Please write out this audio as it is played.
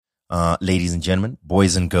Ladies and gentlemen,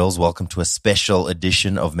 boys and girls, welcome to a special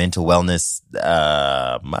edition of Mental Wellness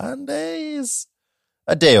Mondays,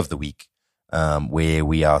 a day of the week, where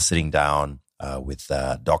we are sitting down with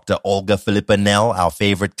Dr. Olga Philippa Nel, our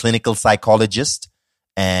favorite clinical psychologist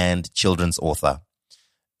and children's author.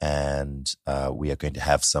 And we are going to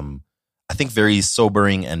have some, I think, very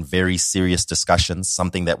sobering and very serious discussions,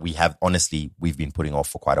 something that we've been putting off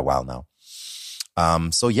for quite a while now.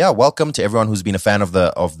 Welcome to everyone who's been a fan of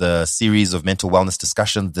the series of mental wellness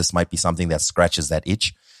discussions. This might be something that scratches that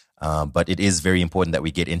itch, but it is very important that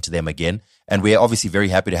we get into them again. And we're obviously very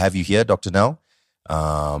happy to have you here, Dr. Nel.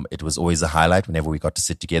 It was always a highlight whenever we got to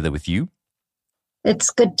sit together with you.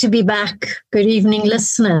 It's good to be back. Good evening,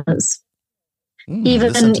 listeners.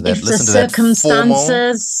 Even if the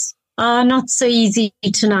circumstances are not so easy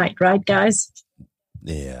tonight, right, guys?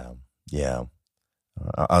 Yeah.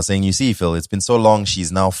 I was saying, you see, Phil, it's been so long.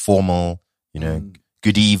 She's now formal,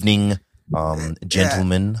 good evening,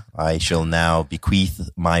 gentlemen. I shall now bequeath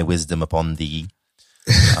my wisdom upon thee.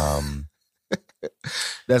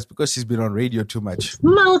 That's because she's been on radio too much.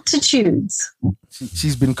 Multitudes.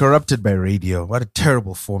 She's been corrupted by radio. What a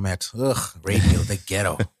terrible format. Ugh, radio, the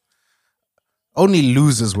ghetto. Only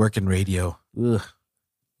losers work in radio. Ugh.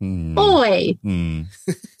 Boy.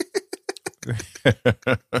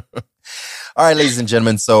 All right, ladies and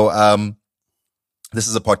gentlemen. So this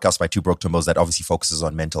is a podcast by Two Broke Tumbos that obviously focuses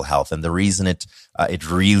on mental health. And the reason it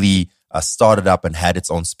really started up and had its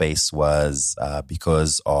own space was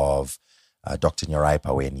because of Dr. Nyarai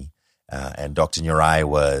Paweni. And Dr. Nyarai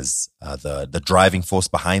was the driving force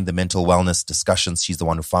behind the mental wellness discussions. She's the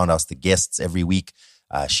one who found us the guests every week.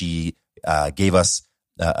 She gave us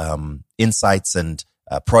insights and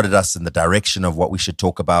prodded us in the direction of what we should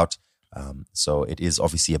talk about. So it is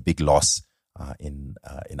obviously a big loss in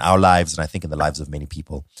our lives, and I think in the lives of many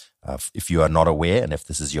people. If you are not aware, and if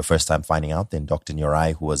this is your first time finding out, then Dr.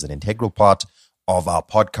 Nyarai, who was an integral part of our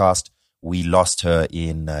podcast, we lost her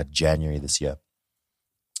in January this year.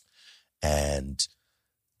 And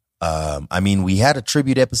we had a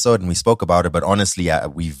tribute episode and we spoke about it, but honestly,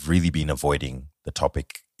 we've really been avoiding the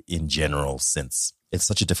topic in general since. It's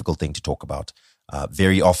such a difficult thing to talk about.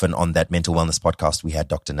 Very often on that mental wellness podcast, we had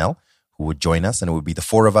Dr. Nel, who would join us, and it would be the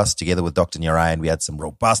four of us together with Dr. Nyarai, and we had some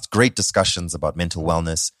robust, great discussions about mental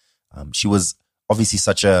wellness. She was obviously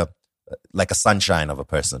such a sunshine of a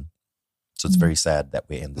person. So it's very sad that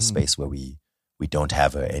we're in the space where we don't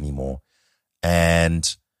have her anymore.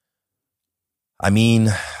 And I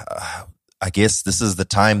guess this is the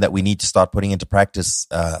time that we need to start putting into practice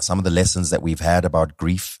some of the lessons that we've had about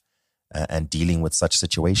grief and dealing with such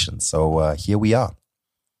situations. So here we are.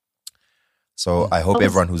 So I hope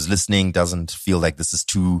everyone who's listening doesn't feel like this is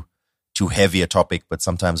too heavy a topic, but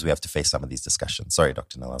sometimes we have to face some of these discussions. Sorry,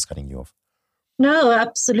 Dr. Nel, I was cutting you off. No,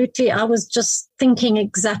 absolutely. I was just thinking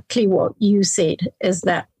exactly what you said, is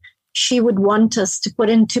that she would want us to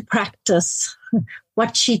put into practice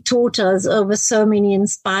what she taught us over so many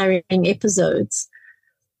inspiring episodes.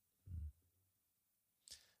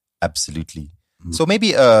 Absolutely. So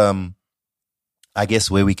maybe, I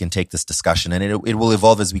guess where we can take this discussion, and it will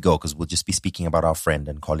evolve as we go, because we'll just be speaking about our friend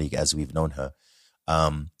and colleague as we've known her.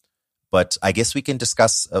 But I guess we can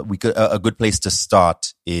discuss, a good place to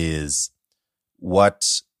start is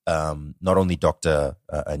what not only Dr.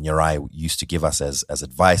 Nyarai used to give us as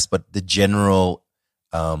advice, but the general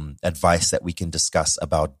advice that we can discuss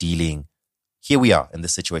about dealing. Here we are in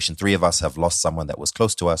this situation. Three of us have lost someone that was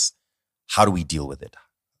close to us. How do we deal with it?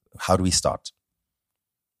 How do we start?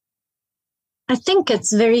 I think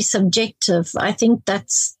it's very subjective. I think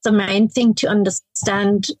that's the main thing to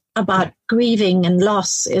understand about grieving and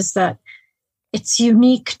loss, is that it's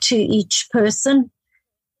unique to each person,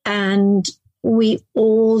 and we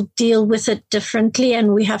all deal with it differently,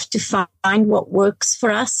 and we have to find what works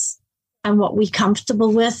for us and what we're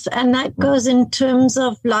comfortable with. And that goes in terms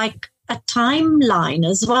of like a timeline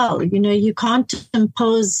as well. You can't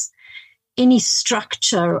impose any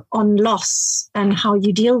structure on loss and how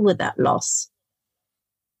you deal with that loss.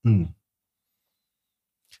 I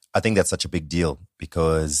think that's such a big deal,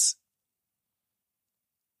 because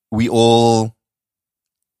I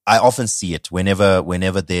often see it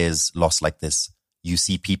whenever there's loss like this. You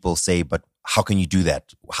see people say, but how can you do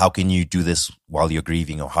that? How can you do this while you're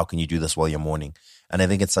grieving, or how can you do this while you're mourning? And I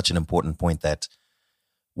think it's such an important point that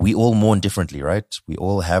we all mourn differently, right? We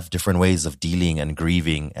all have different ways of dealing and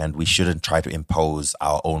grieving, and we shouldn't try to impose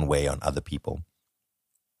our own way on other people.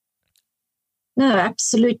 No,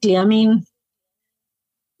 absolutely.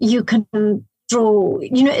 You can draw,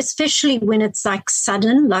 especially when it's like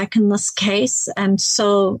sudden, like in this case, and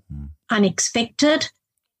so unexpected.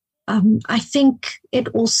 I think it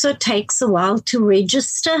also takes a while to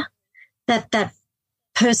register that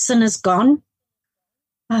person is gone.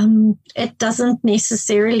 It doesn't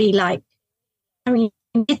necessarily it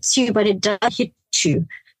hits you, but it does hit you,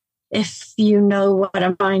 if you know what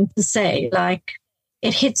I'm trying to say. Like,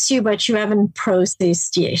 it hits you, but you haven't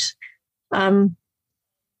processed yet. I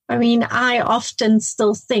often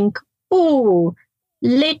still think,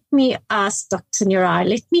 let me ask Dr. Nel,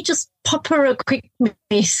 let me just pop her a quick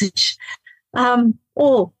message.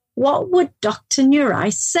 Or what would Dr.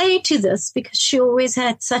 Nel say to this? Because she always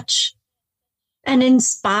had such an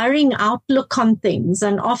inspiring outlook on things.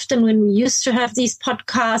 And often when we used to have these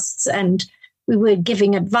podcasts and we were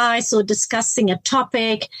giving advice or discussing a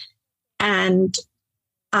topic, and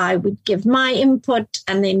I would give my input,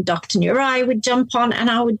 and then Dr. Nel would jump on, and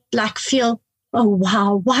I would feel, oh,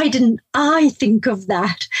 wow, why didn't I think of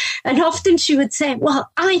that? And often she would say, well,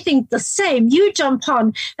 I think the same. You jump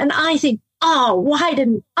on, and I think, oh, why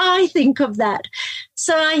didn't I think of that?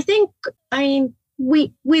 So I think,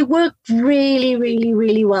 we work really, really,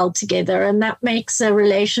 really well together, and that makes a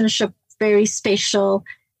relationship very special.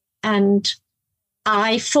 And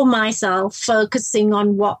I, for myself, focusing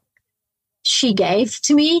on what she gave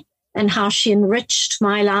to me and how she enriched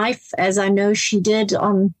my life, as I know she did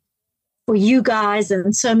for you guys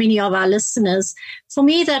and so many of our listeners. For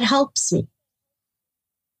me, that helps me.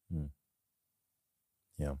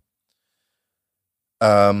 Yeah.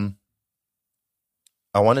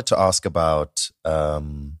 I wanted to ask about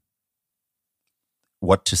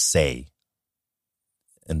what to say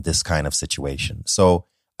in this kind of situation. So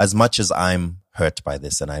as much as I'm hurt by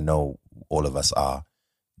this, and I know all of us are,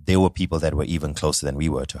 there were people that were even closer than we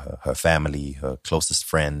were to her family, her closest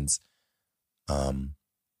friends.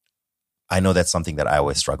 I know that's something that I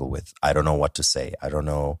always struggle with. I don't know what to say. I don't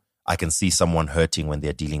know. I can see someone hurting when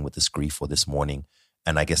they're dealing with this grief or this mourning.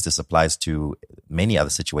 And I guess this applies to many other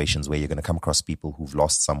situations where you're going to come across people who've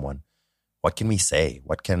lost someone. What can we say?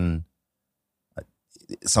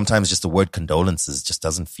 Sometimes just the word condolences just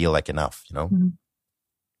doesn't feel like enough, you know?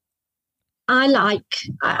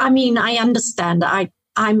 I understand.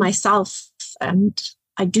 I myself, and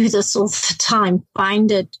I do this all the time,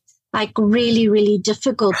 find it really, really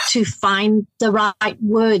difficult to find the right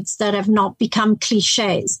words that have not become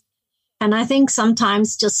cliches. And I think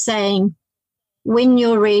sometimes just saying, when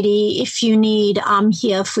you're ready, if you need, I'm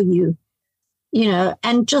here for you,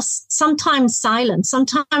 and just sometimes silence.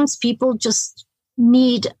 Sometimes people just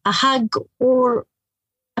need a hug or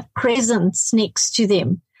a presence next to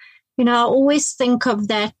them. I always think of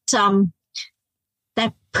that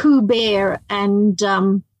Pooh Bear and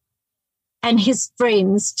his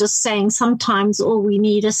friends just saying sometimes all we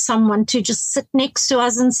need is someone to just sit next to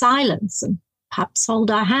us in silence and perhaps hold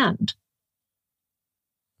our hand.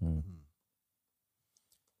 Mm-hmm.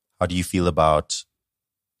 How do you feel about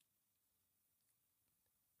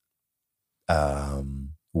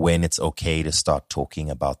when it's okay to start talking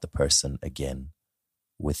about the person again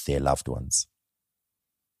with their loved ones?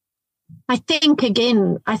 I think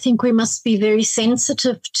we must be very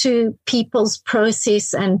sensitive to people's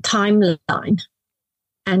process and timeline,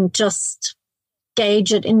 and just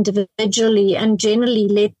gauge it individually and generally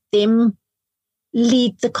let them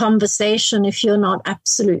lead the conversation if you're not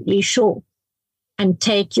absolutely sure, and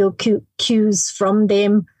take your cues from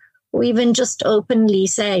them, or even just openly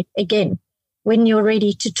say, again, when you're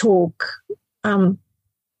ready to talk.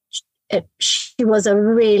 She was a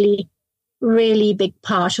really, really big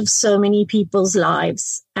part of so many people's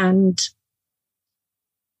lives, and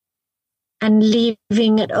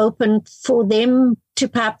leaving it open for them to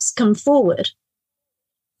perhaps come forward.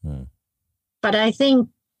 But I think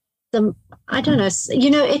I don't know,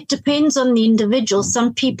 it depends on the individual.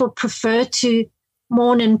 Some people prefer to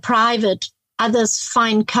mourn in private. Others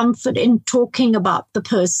find comfort in talking about the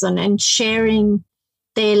person and sharing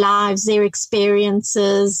their lives, their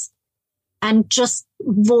experiences, and just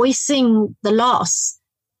voicing the loss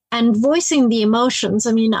and voicing the emotions.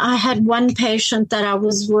 I mean, I had one patient that I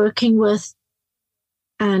was working with,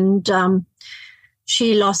 and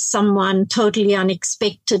she lost someone totally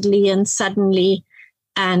unexpectedly and suddenly,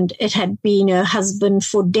 and it had been her husband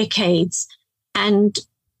for decades. And,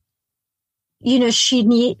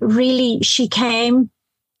 she came,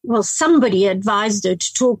 somebody advised her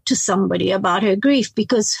to talk to somebody about her grief,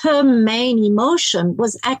 because her main emotion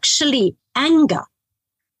was actually anger.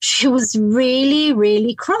 She was really,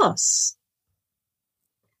 really cross.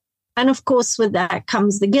 And of course, with that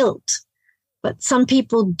comes the guilt. But some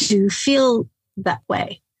people do feel that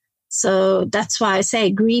way. So that's why I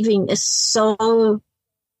say grieving is so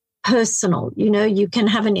personal. You can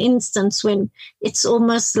have an instance when it's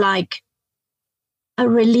almost like a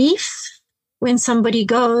relief when somebody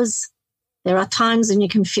goes. There are times when you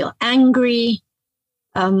can feel angry.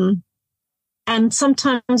 And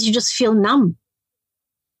sometimes you just feel numb.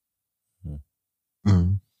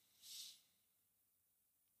 Mm.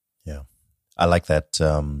 Yeah. I like that,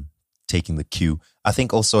 taking the cue. I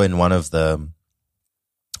think also in one of the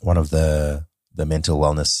mental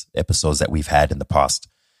wellness episodes that we've had in the past,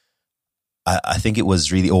 I think it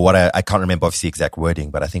was really, or what I can't remember obviously exact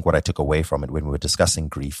wording, but I think what I took away from it when we were discussing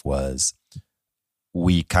grief was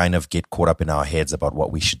we kind of get caught up in our heads about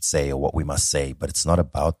what we should say or what we must say, but it's not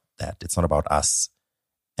about that. It's not about us.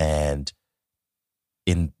 And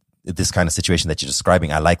in this kind of situation that you're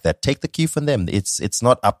describing, I like that. Take the cue from them. It's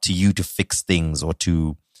not up to you to fix things or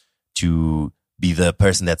to be the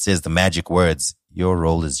person that says the magic words. Your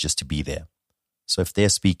role is just to be there. So if they're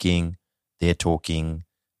speaking, they're talking,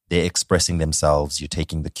 they're expressing themselves, you're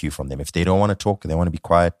taking the cue from them. If they don't want to talk, they want to be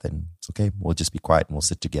quiet, then it's okay. We'll just be quiet and we'll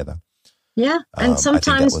sit together. Yeah. And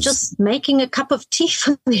sometimes just making a cup of tea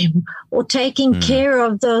for them or taking care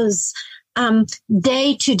of those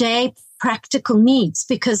day-to-day practical needs.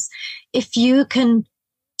 Because if you can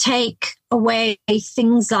take away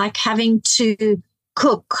things like having to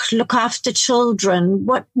cook, look after children,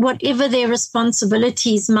 whatever their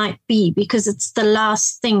responsibilities might be, because it's the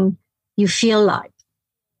last thing you feel like.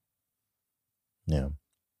 Yeah.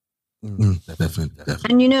 Definitely.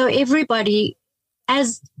 And everybody,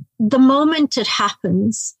 as the moment it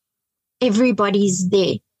happens, everybody's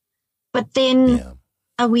there. But then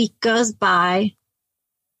a week goes by,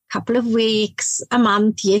 couple of weeks, a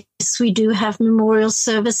month. Yes, we do have memorial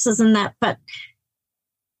services and that, but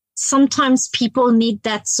sometimes people need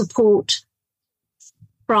that support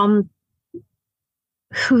from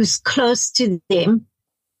who's close to them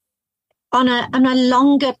on a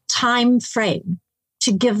longer time frame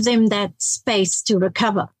to give them that space to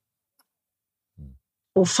recover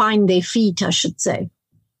or find their feet, I should say.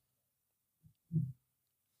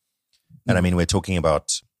 And I mean, we're talking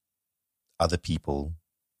about other people,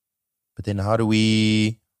 but then how do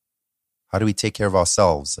we take care of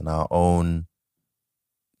ourselves and our own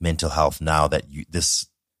mental health now that this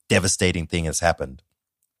devastating thing has happened?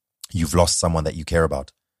 You've lost someone that you care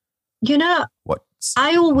about.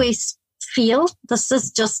 I always feel, this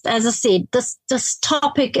is just, as I said, this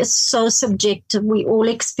topic is so subjective. We all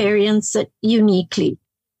experience it uniquely.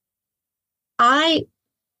 I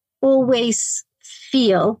always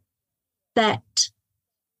feel that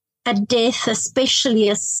a death, especially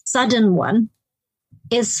a sudden one,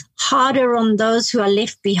 is harder on those who are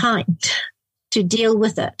left behind to deal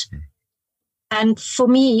with it. And for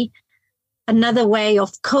me, another way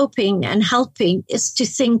of coping and helping is to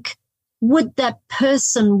think, would that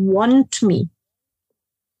person want me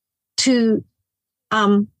to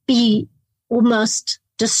be almost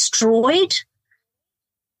destroyed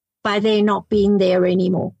by their not being there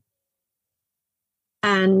anymore?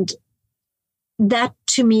 And that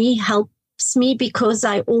to me helps me, because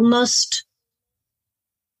I almost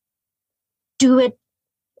do it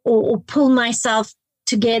or pull myself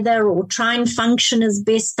together or try and function as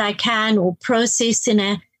best I can or process in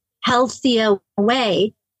a healthier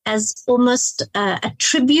way as almost a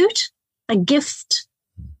tribute, a gift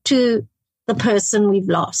to the person we've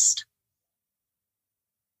lost.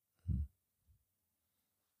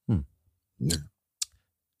 Yeah.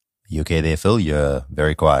 You okay there, Phil? You're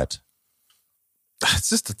very quiet. It's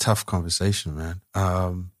just a tough conversation, man.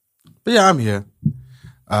 But yeah, I'm here.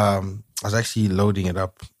 I was actually loading it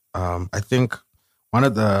up. I think one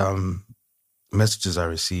of the messages I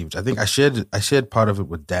received, I think I shared part of it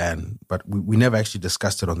with Dan, but we never actually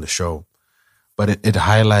discussed it on the show. But it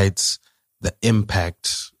highlights the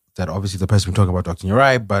impact that obviously the person we're talking about, Dr.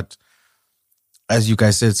 Nel, but as you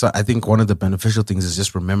guys said, so I think one of the beneficial things is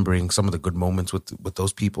just remembering some of the good moments with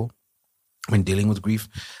those people when dealing with grief.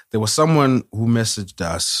 There was someone who messaged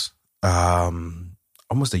us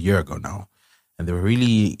almost a year ago now, and they were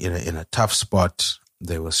really in a tough spot.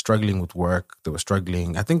 They were struggling with work. They were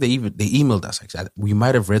struggling. I think they emailed us. Actually, we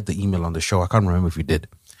might have read the email on the show. I can't remember if we did,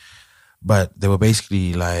 but they were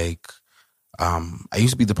basically like, I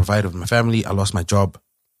used to be the provider of my family. I lost my job.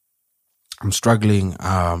 I'm struggling.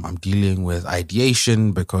 I'm dealing with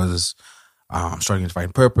ideation because I'm struggling to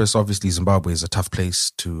find purpose. Obviously, Zimbabwe is a tough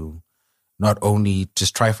place to not only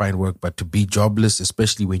just try find work, but to be jobless,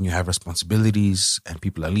 especially when you have responsibilities and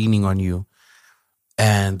people are leaning on you.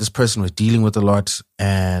 And this person was dealing with a lot,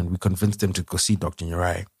 and we convinced them to go see Dr.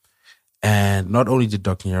 Nel. And not only did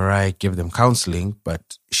Dr. Nel give them counseling,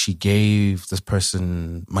 but she gave this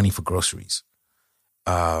person money for groceries.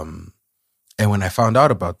 And when I found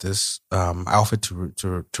out about this, I offered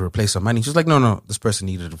to replace her money. She was like, no, this person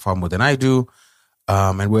needed it far more than I do.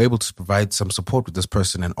 And we're able to provide some support with this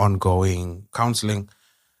person and ongoing counseling.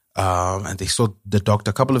 And they saw the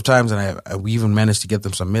doctor a couple of times, and we even managed to get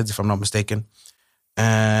them some meds, if I'm not mistaken.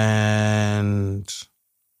 And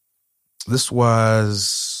this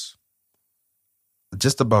was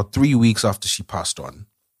just about 3 weeks after she passed on.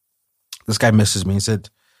 This guy messaged me and said,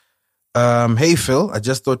 hey, Phil, I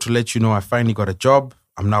just thought to let you know I finally got a job.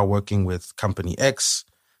 I'm now working with Company X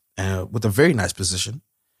with a very nice position.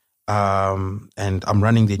 And I'm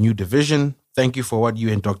running the new division. Thank you for what you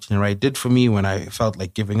and Dr. Nel did for me when I felt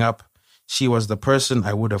like giving up. She was the person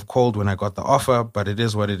I would have called when I got the offer, but it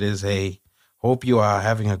is what it is. Hey, hope you are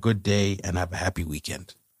having a good day and have a happy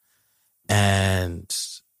weekend. And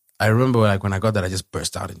I remember like when I got that, I just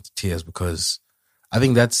burst out into tears because I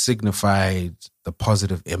think that signified the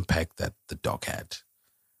positive impact that the doc had.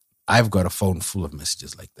 I've got a phone full of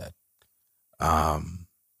messages like that.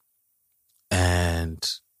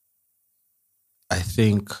 And I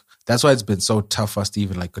think that's why it's been so tough for us to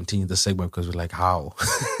even like continue the segment, because we're like, how?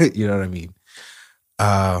 You know what I mean?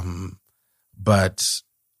 But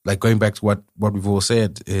like going back to what we've all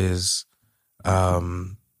said is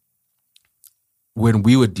when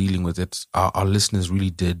we were dealing with it, our listeners really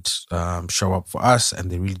did show up for us,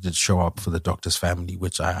 and they really did show up for the doctor's family,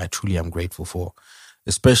 which I truly am grateful for,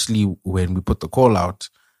 especially when we put the call out.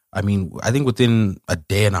 I mean, I think within a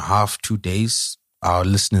day and a half, 2 days, our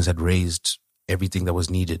listeners had raised everything that was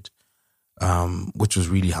needed, which was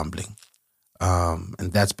really humbling.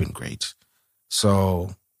 And that's been great.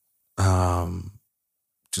 So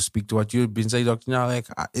to speak to what you've been saying, Dr. Nel, like,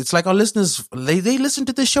 it's like our listeners, they listen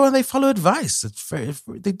to this show and they follow advice.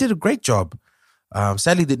 They did a great job.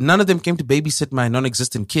 Sadly, none of them came to babysit my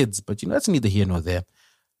non-existent kids, but that's neither here nor there.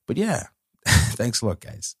 But yeah, thanks a lot,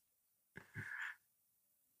 guys.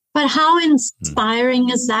 But how inspiring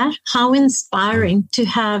is that? How inspiring to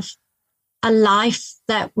have a life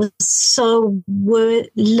that was so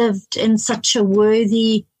lived in such a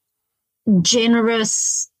worthy,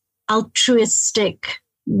 generous, altruistic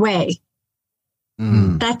way.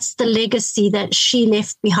 That's the legacy that she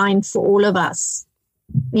left behind for all of us.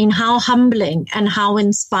 I mean, how humbling and how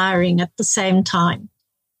inspiring at the same time.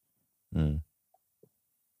 Yeah.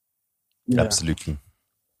 Absolutely.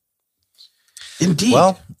 Indeed.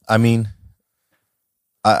 Well, I mean,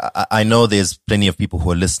 I know there's plenty of people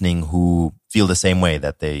who are listening who feel the same way,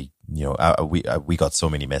 that they, we got so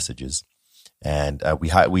many messages, and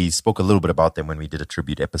we spoke a little bit about them when we did a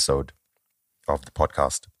tribute episode of the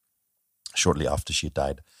podcast shortly after she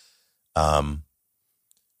died. But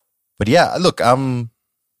yeah, look, I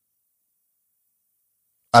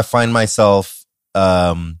find myself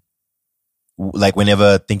like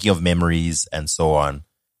whenever thinking of memories and so on,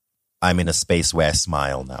 I'm in a space where I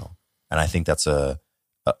smile now. And I think that's a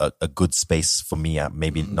good space for me.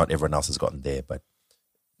 Maybe not everyone else has gotten there, but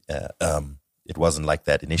it wasn't like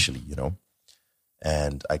that initially,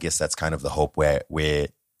 And I guess that's kind of the hope where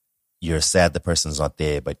you're sad the person's not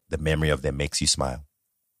there, but the memory of them makes you smile.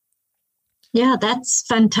 Yeah, that's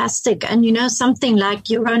fantastic. And, something like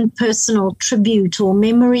your own personal tribute or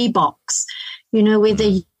memory box, whether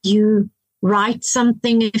you write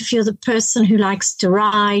something if you're the person who likes to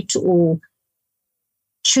write, or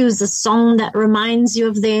choose a song that reminds you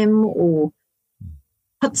of them, or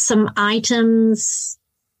put some items,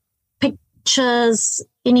 pictures,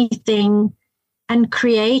 anything, and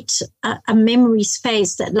create a memory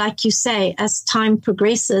space that, like you say, as time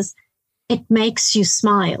progresses, it makes you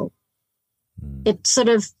smile. It sort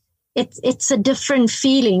of, it's a different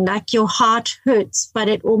feeling, like your heart hurts, but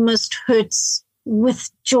it almost hurts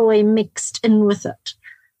with joy mixed in with it.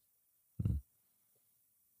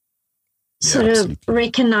 Yeah, sort absolutely. of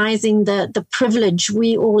recognizing the privilege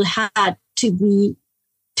we all had to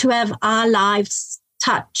have our lives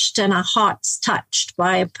touched and our hearts touched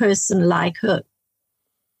by a person like her.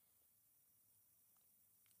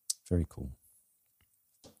 Very cool.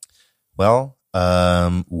 Well,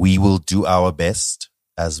 we will do our best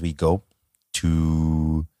as we go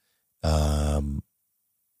to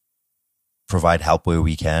provide help where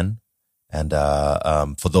we can. And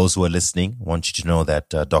for those who are listening, I want you to know that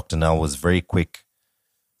Dr. Nel was very quick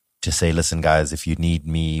to say, listen, guys, if you need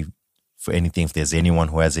me for anything, if there's anyone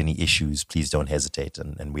who has any issues, please don't hesitate.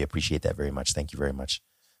 And we appreciate that very much. Thank you very much.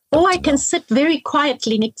 Or Dr. I can Nel. sit very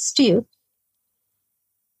quietly next to you.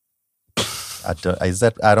 I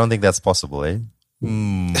don't think that's possible, eh?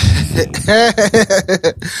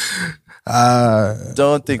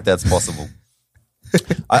 Don't think that's possible.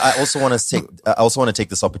 I also want to take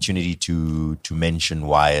this opportunity to mention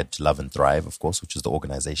Wired Love and Thrive, of course, which is the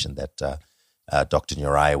organization that Dr.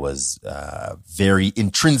 Nel was very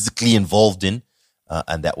intrinsically involved in.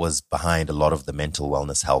 and that was behind a lot of the mental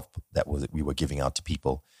wellness help that we were giving out to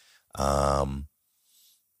people.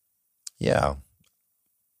 Yeah,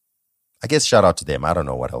 I guess shout out to them. I don't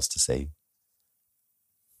know what else to say.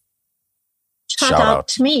 Shout out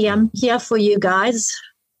to me. I'm here for you guys.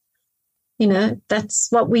 You know, that's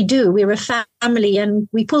what we do. We're a family and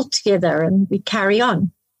we pull together and we carry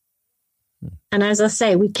on. And as I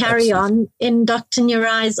say, we carry on in Dr.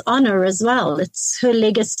 Nerai's honor as well. It's her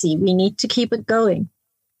legacy. We need to keep it going.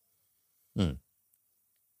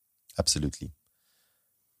 Absolutely.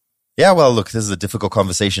 Yeah, well, look, this is a difficult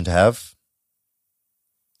conversation to have,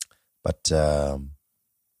 but I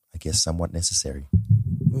guess somewhat necessary.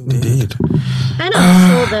 Indeed. And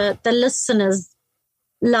I'm sure the listeners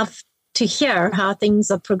love to hear how things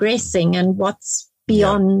are progressing and what's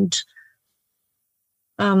beyond,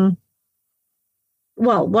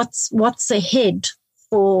 what's ahead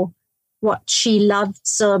for what she loved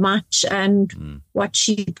so much and what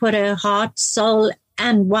she put her heart, soul,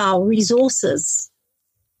 and resources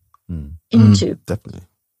into. Definitely.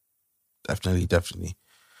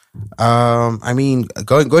 I mean,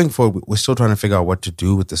 going forward, we're still trying to figure out what to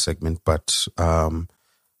do with the segment, but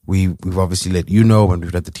we've obviously let you know, and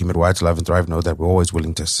we've let the team at White Love and Thrive know that we're always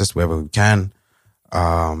willing to assist wherever we can.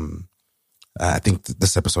 I think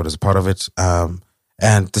this episode is a part of it,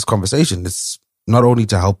 and this conversation is not only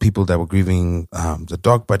to help people that were grieving the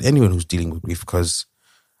dog, but anyone who's dealing with grief, because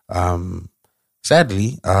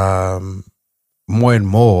sadly, more and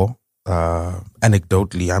more,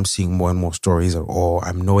 anecdotally, I'm seeing more and more stories, or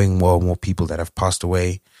I'm knowing more and more people that have passed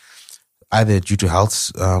away, either due to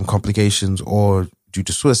health complications or due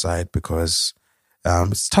to suicide, because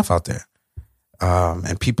it's tough out there.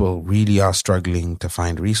 And people really are struggling to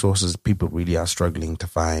find resources. People really are struggling to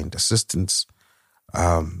find assistance.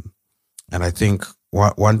 And I think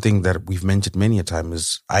one thing that we've mentioned many a time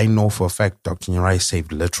is, I know for a fact Dr. Nerai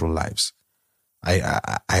saved literal lives.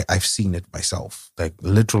 I've seen it myself. Like,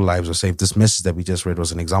 literal lives were saved. This message that we just read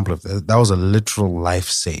was an example of that. That was a literal life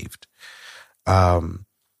saved. And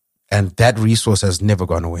that resource has never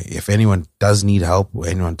gone away. If anyone does need help, or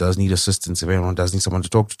anyone does need assistance, if anyone does need someone to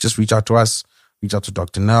talk to, just reach out to us. Reach out to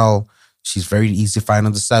Dr. Nel. She's very easy to find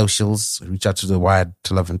on the socials. Reach out to the Wired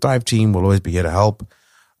to Love and Thrive team. We'll always be here to help.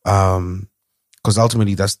 Because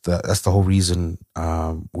ultimately, that's the whole reason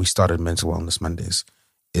we started Mental Wellness Mondays,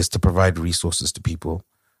 is to provide resources to people.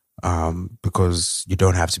 Because you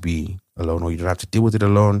don't have to be alone, or you don't have to deal with it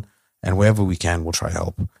alone. And wherever we can, we'll try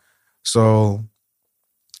help. So,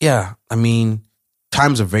 yeah, I mean,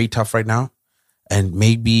 times are very tough right now. And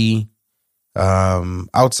maybe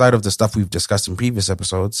outside of the stuff we've discussed in previous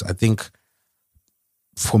episodes, I think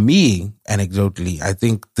for me, anecdotally, I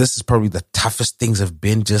think this is probably the toughest things have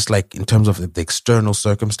been, just like in terms of the external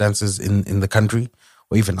circumstances in the country,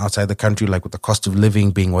 or even outside the country, like with the cost of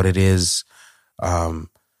living being what it is,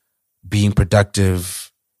 being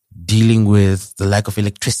productive, dealing with the lack of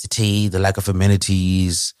electricity, the lack of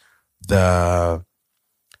amenities, the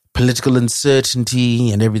political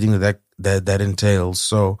uncertainty, and everything that entails.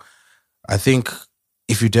 So I think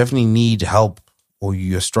if you definitely need help, or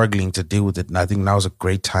you're struggling to deal with it, and I think now is a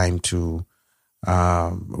great time to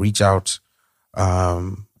reach out.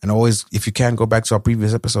 And always, if you can, go back to our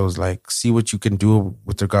previous episodes, like see what you can do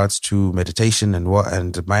with regards to meditation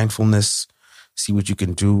and mindfulness. See what you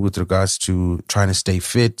can do with regards to trying to stay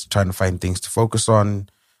fit, trying to find things to focus on,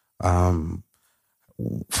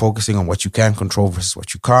 focusing on what you can control versus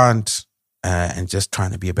what you can't, and just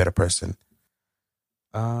trying to be a better person.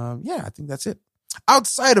 I think that's it.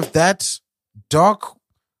 Outside of that, Doc,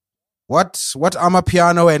 what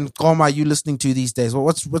Amapiano and Koma are you listening to these days?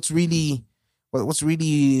 What's really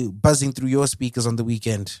buzzing through your speakers on the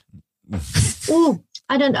weekend? Oh,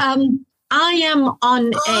 I don't. I am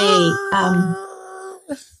on a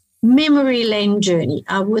memory lane journey.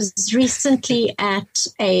 I was recently at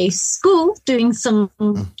a school doing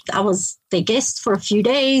I was their guest for a few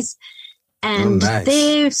days, and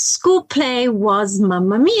their school play was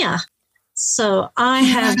Mamma Mia. So I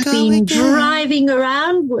have been driving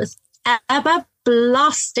around with ABBA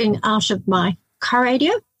blasting out of my car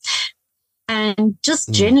radio, and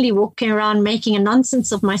just generally walking around making a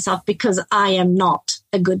nonsense of myself, because I am not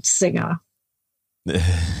a good singer.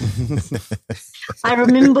 I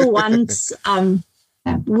remember once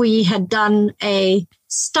we had done a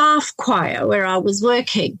staff choir where I was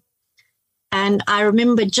working, and I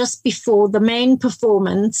remember just before the main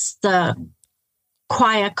performance, the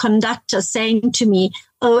choir conductor saying to me,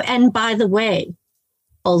 "Oh, and by the way,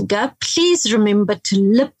 Olga, please remember to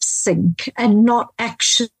lip sync and not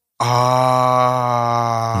actually."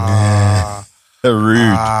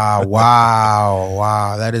 Rude.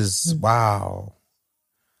 Wow. That is, wow.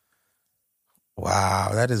 Wow,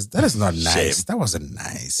 that is not nice. That wasn't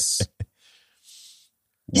nice.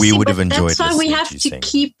 We would have enjoyed. That's why we have to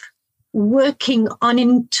keep working on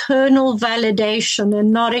internal validation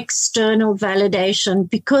and not external validation,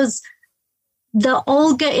 because the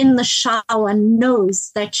Olga in the shower knows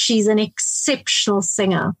that she's an exceptional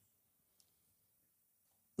singer.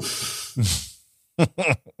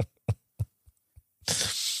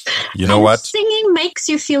 You know what? Singing makes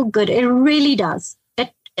you feel good. It really does.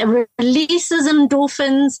 It releases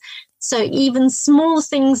endorphins. So even small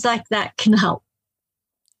things like that can help.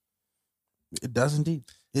 It does indeed.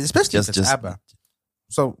 Especially if it's ABBA.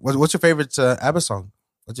 So what's your favorite ABBA song?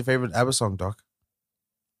 What's your favorite ABBA song, Doc?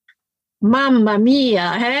 Mamma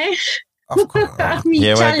Mia, hey? Of course.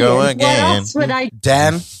 Here I go again. What else would I...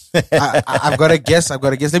 Dan, I've got to guess.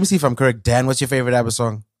 Let me see if I'm correct. Dan, what's your favorite ABBA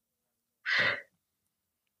song?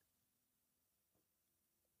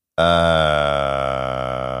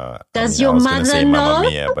 Does your mother know? Mamma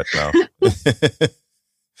Mia, but no. I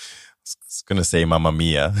was going to say Mamma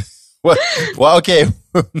Mia. What? Well, okay.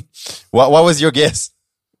 What was your guess?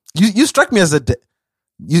 You struck me as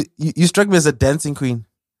you struck me as a dancing queen.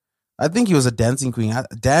 I think he was a dancing queen.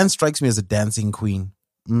 Dan strikes me as a dancing queen.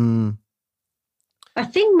 I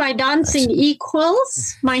think my dancing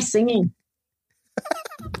equals my singing.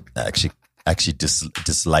 I actually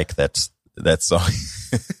dislike that song.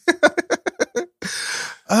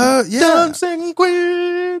 Yeah. Dancing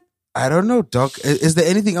queen. I don't know, Doc. Is there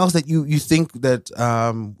anything else that you think that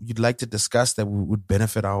you'd like to discuss that would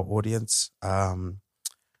benefit our audience? I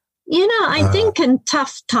think in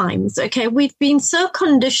tough times, okay, we've been so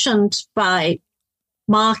conditioned by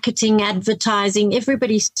marketing, advertising.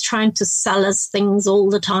 Everybody's trying to sell us things all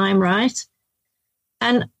the time, right?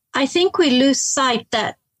 And I think we lose sight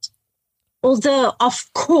that although, of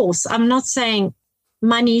course, I'm not saying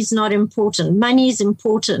money is not important. Money is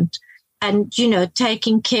important. And,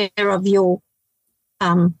 taking care of your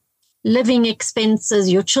living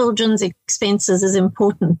expenses, your children's expenses is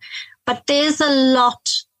important. But there's a lot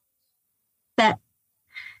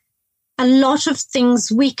of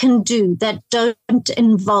things we can do that don't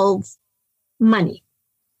involve money.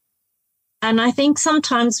 And I think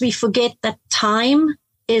sometimes we forget that time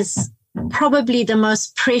is probably the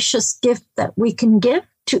most precious gift that we can give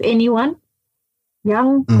to anyone,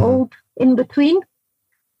 young, old, in between.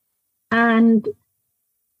 And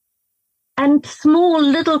small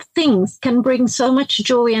little things can bring so much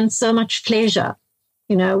joy and so much pleasure,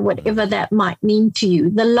 whatever that might mean to you.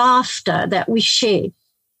 The laughter that we share,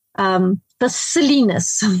 the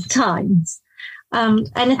silliness sometimes. And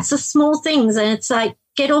it's the small things. And it's like,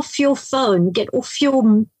 get off your phone, get off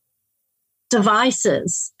your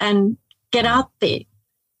devices and get out there.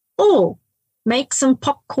 Or make some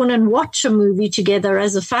popcorn and watch a movie together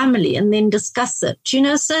as a family and then discuss it.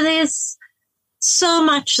 So there's so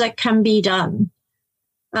much that can be done.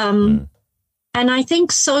 And I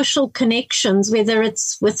think social connections, whether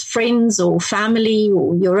it's with friends or family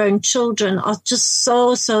or your own children, are just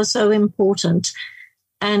so, so, so important.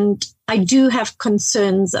 And I do have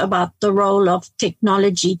concerns about the role of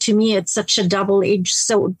technology. To me, it's such a double-edged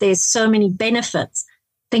sword. There's so many benefits.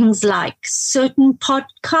 Things like certain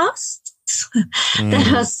podcasts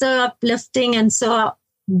that are so uplifting and so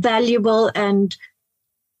valuable, and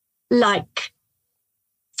like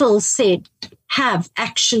Phil said, have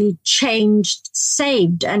actually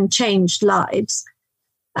saved and changed lives.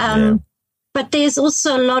 But there's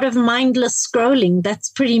also a lot of mindless scrolling that's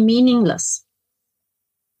pretty meaningless.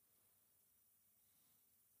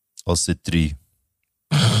 Also true.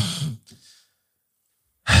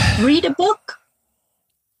 Read a book.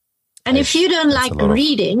 And if you don't like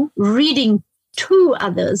reading to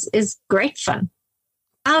others is great fun.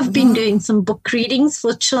 I've been doing some book readings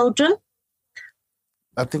for children.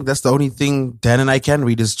 I think that's the only thing Dan and I can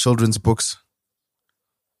read is children's books.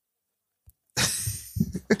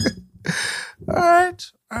 All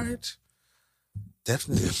right.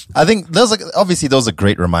 Definitely. I think those are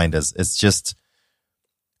great reminders. It's just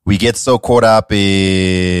we get so caught up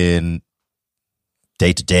in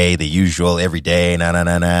day to day, the usual, every day,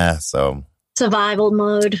 So survival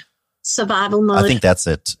mode. I think that's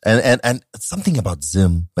it. And something about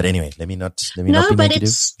Zoom. But anyway, let me not be negative. No, but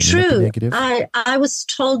it's true. I was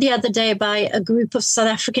told the other day by a group of South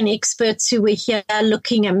African experts who were here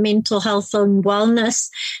looking at mental health and wellness.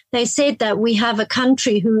 They said that we have a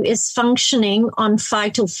country who is functioning on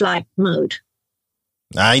fight or flight mode.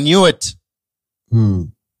 I knew it. Not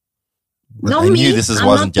I knew this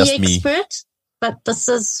wasn't just me. Expert, but this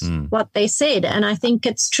is what they said. And I think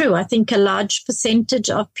it's true. I think a large percentage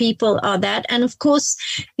of people are that. And of course,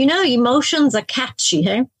 emotions are catchy,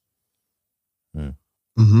 hey?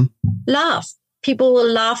 Mm-hmm. Laugh. people will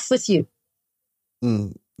laugh with you.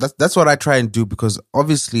 That's what I try and do, because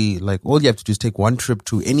obviously, like, all you have to do is take one trip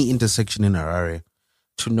to any intersection in Harare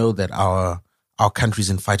to know that our country's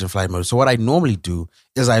in fight and flight mode. So what I normally do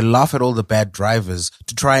is I laugh at all the bad drivers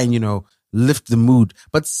to try and, lift the mood.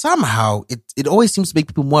 But somehow it always seems to make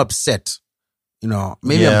people more upset. Maybe I'm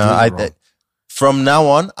doing it wrong. From now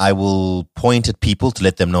on, I will point at people to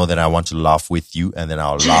let them know that I want to laugh with you, and then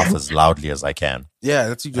I'll laugh as loudly as I can. Yeah,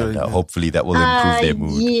 that's usually. Hopefully that will improve their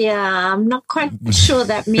mood. Yeah, I'm not quite sure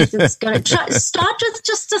that method's going to start with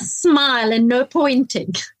just a smile and no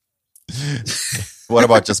pointing. What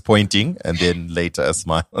about just pointing and then later a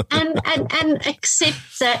smile? and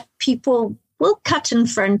accept that people will cut in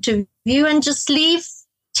front of you, and just leave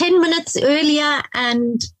 10 minutes earlier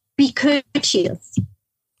and be courteous.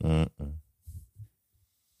 Mm-mm.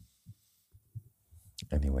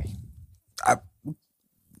 Anyway, I'm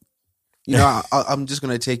just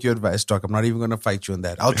going to take your advice, Doc. I'm not even going to fight you on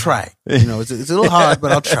that. I'll try. It's a little hard,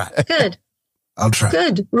 but I'll try. Good. I'll try.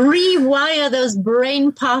 Good. Rewire those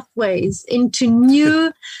brain pathways into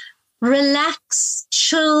new, relaxed,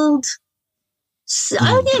 chilled.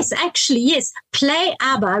 Oh, yes, actually, yes. Play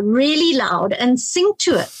ABBA really loud and sing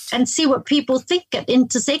to it and see what people think at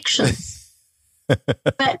intersections.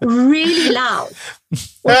 But really loud.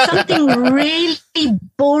 Or something really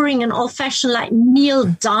boring and old-fashioned like Neil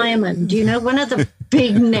Diamond, one of the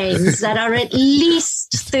big names that are at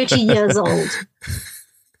least 30 years old.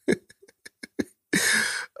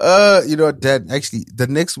 Dad, actually, the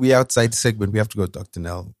next We Outside segment, we have to go Dr.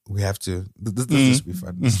 Nel. We have to. This will be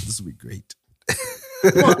fun. This will be great.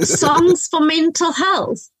 What, songs for mental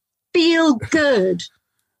health? Feel good.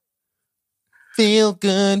 Feel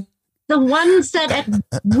good. The ones that at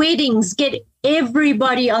weddings get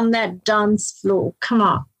everybody on that dance floor. Come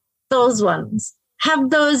on. Those ones. Have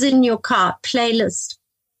those in your car playlist.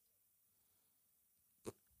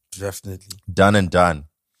 Definitely. Done and done.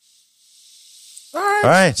 All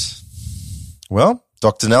right. Well,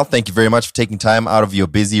 Dr. Nel, thank you very much for taking time out of your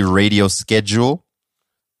busy radio schedule.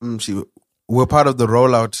 We're part of the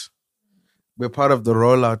rollout. We're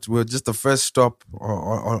just the first stop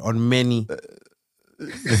on many.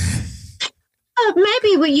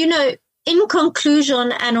 Maybe in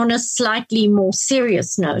conclusion, and on a slightly more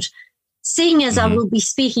serious note, seeing as I will be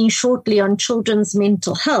speaking shortly on children's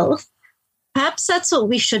mental health, perhaps that's what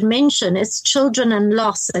we should mention is children and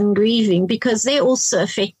loss and grieving, because they're also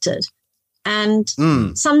affected. And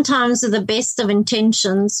sometimes with the best of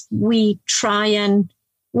intentions, we try and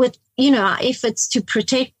with, our efforts to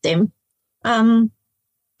protect them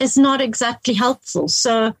is not exactly helpful.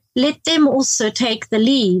 So let them also take the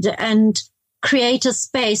lead and create a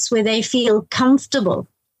space where they feel comfortable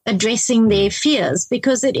addressing their fears,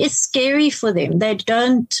 because it is scary for them.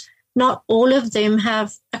 Not all of them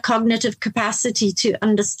have a cognitive capacity to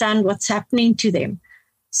understand what's happening to them.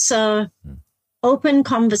 So open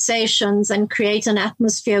conversations and create an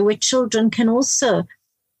atmosphere where children can also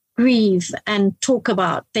grieve and talk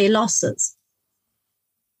about their losses.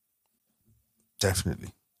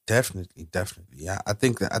 Definitely. Yeah, I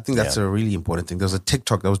think that's a really important thing. There was a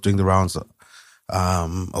TikTok that was doing the rounds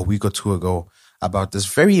a week or two ago about this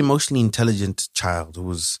very emotionally intelligent child who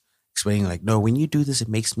was explaining like, no, when you do this, it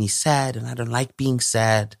makes me sad and I don't like being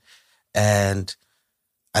sad. And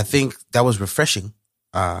I think that was refreshing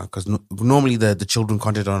because normally the children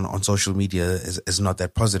content on social media is not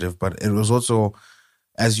that positive, but it was also,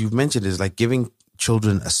 as you've mentioned, is like giving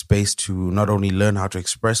children a space to not only learn how to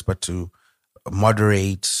express, but to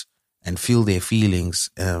moderate and feel their feelings.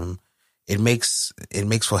 It makes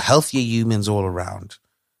for healthier humans all around.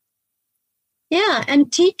 Yeah,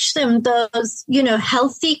 and teach them those,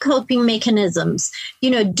 healthy coping mechanisms,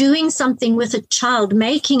 doing something with a child,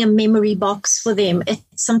 making a memory box for them.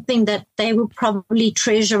 It's something that they will probably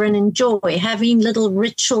treasure and enjoy, having little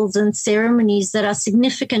rituals and ceremonies that are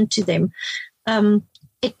significant to them.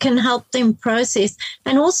 It can help them process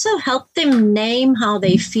and also help them name how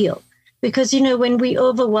they feel. Because, when we're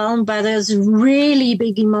overwhelmed by those really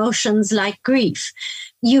big emotions like grief,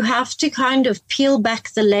 you have to kind of peel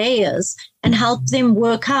back the layers and help them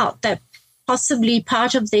work out that possibly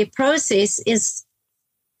part of their process is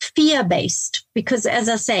fear-based. Because, as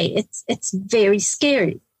I say, it's very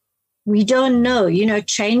scary. We don't know,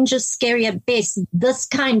 change is scary at best. This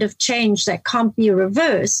kind of change that can't be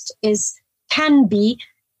reversed can be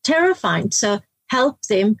terrifying. So help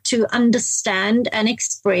them to understand and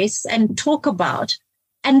express and talk about,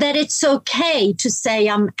 and that it's okay to say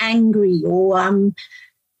I'm angry or I'm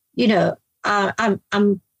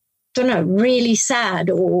really sad,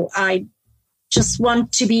 or I just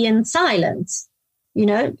want to be in silence,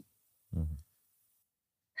 Yep.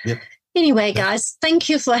 Anyway, guys, thank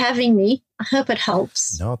you for having me. I hope it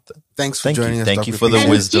helps. No, Thanks for joining us. Thank you Dr. for the Peter.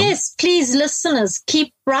 wisdom. Yes, please, listeners,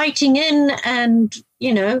 keep writing in and,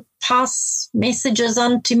 pass messages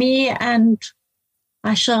on to me, and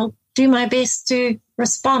I shall do my best to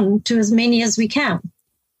respond to as many as we can.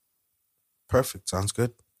 Perfect. Sounds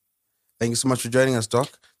good. Thank you so much for joining us,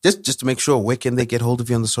 Doc. Just to make sure, where can they get hold of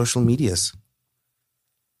you on the social medias?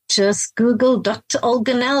 Just Google Dr.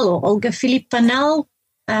 Olga Nel or Olga Philippa Nel,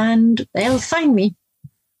 and they'll find me.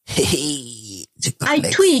 Hey, I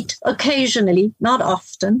tweet occasionally, not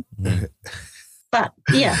often. But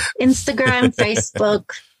yeah, Instagram,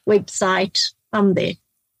 Facebook, website, I'm there.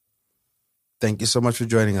 Thank you so much for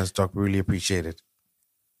joining us, Doc. We really appreciate it.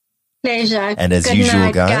 Pleasure. And as Good usual,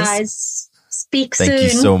 night, guys. Speak soon. Thank you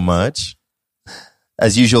so much.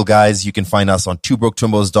 As usual, guys, you can find us on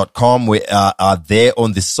twobroketwimbos.com. We are there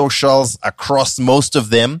on the socials across most of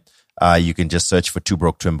them. You can just search for Two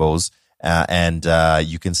Broke Twimbos. And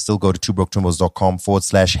you can still go to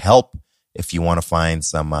twobroketwimbos.com/help if you want to find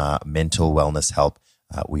some mental wellness help.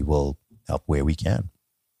 We will help where we can.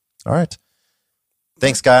 All right.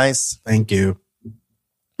 Thanks, guys. Thank you.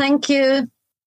 Thank you.